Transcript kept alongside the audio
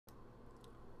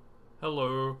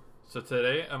Hello. So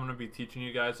today I'm going to be teaching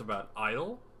you guys about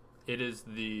idle. It is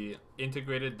the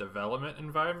integrated development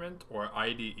environment, or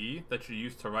IDE, that you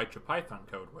use to write your Python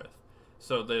code with.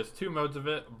 So there's two modes of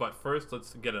it, but first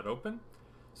let's get it open.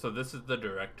 So this is the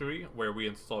directory where we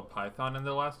installed Python in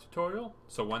the last tutorial.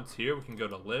 So once here we can go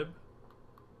to lib,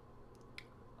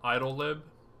 idle lib,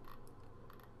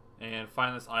 and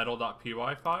find this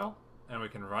idle.py file, and we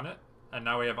can run it. And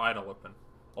now we have idle open.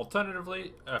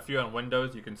 Alternatively, if you're on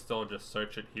Windows, you can still just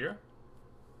search it here,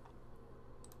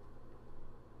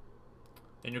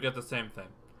 and you'll get the same thing.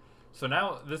 So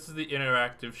now this is the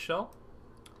interactive shell.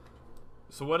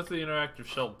 So what does the interactive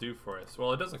shell do for us?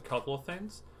 Well, it does a couple of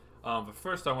things. But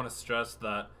first I want to stress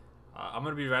that I'm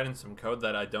going to be writing some code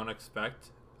that I don't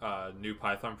expect new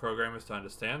Python programmers to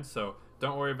understand, so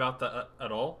don't worry about that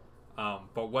at all.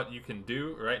 But what you can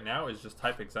do right now is just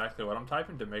type exactly what I'm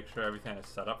typing to make sure everything is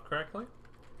set up correctly.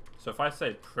 So if I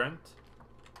say print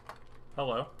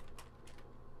hello,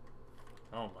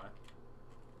 oh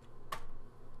my,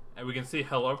 and we can see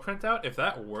hello printout. If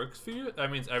that works for you,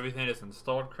 that means everything is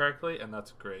installed correctly, and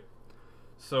that's great.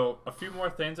 So a few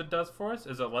more things it does for us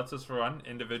is it lets us run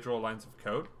individual lines of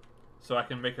code. So I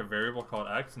can make a variable called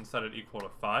x and set it equal to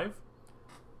 5.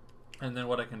 And then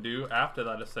what I can do after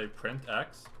that is say print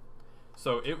x.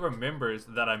 So it remembers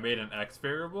that I made an x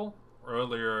variable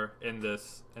earlier in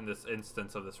this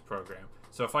instance of this program.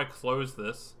 So if I close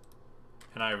this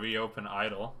and I reopen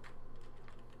idle,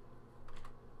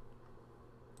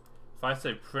 if I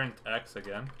say print x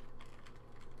again,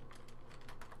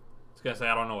 it's gonna say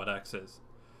I don't know what x is.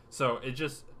 So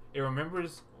it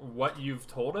remembers what you've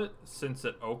told it since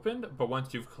it opened, but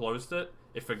once you've closed it,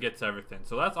 it forgets everything.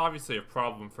 So that's obviously a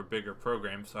problem for bigger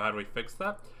programs. So how do we fix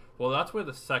that? Well, that's where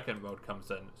the second mode comes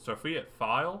in. So if we hit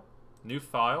file, new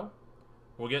file,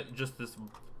 we'll get just this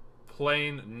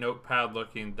plain notepad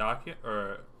looking document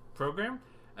or program,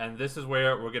 and this is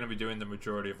where we're going to be doing the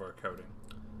majority of our coding.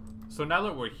 So now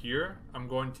that we're here, I'm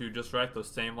going to just write those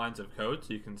same lines of code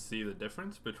so you can see the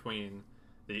difference between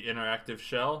the interactive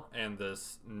shell and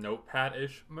this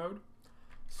notepad-ish mode.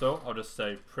 So I'll just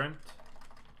say print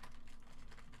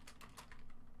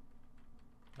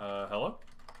hello.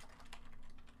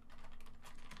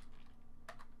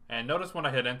 And notice when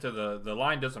I hit enter, the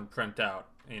line doesn't print out.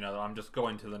 You know, I'm just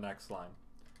going to the next line.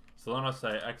 So then I'll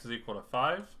say x is equal to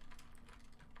 5,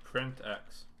 print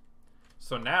x.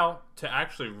 So now, to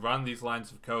actually run these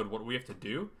lines of code, what we have to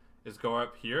do is go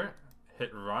up here,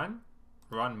 hit run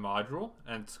module,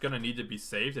 and it's going to need to be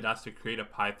saved. It has to create a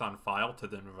Python file to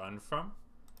then run from.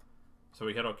 So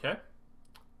we hit OK.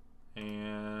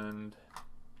 And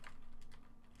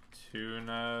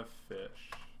tuna fish.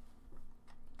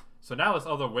 So now this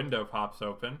other window pops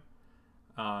open,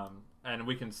 and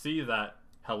we can see that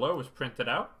hello was printed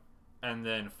out, and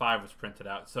then 5 was printed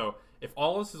out. So if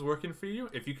all this is working for you,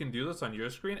 if you can do this on your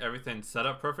screen, everything's set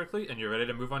up perfectly, and you're ready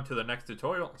to move on to the next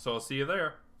tutorial. So I'll see you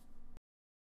there.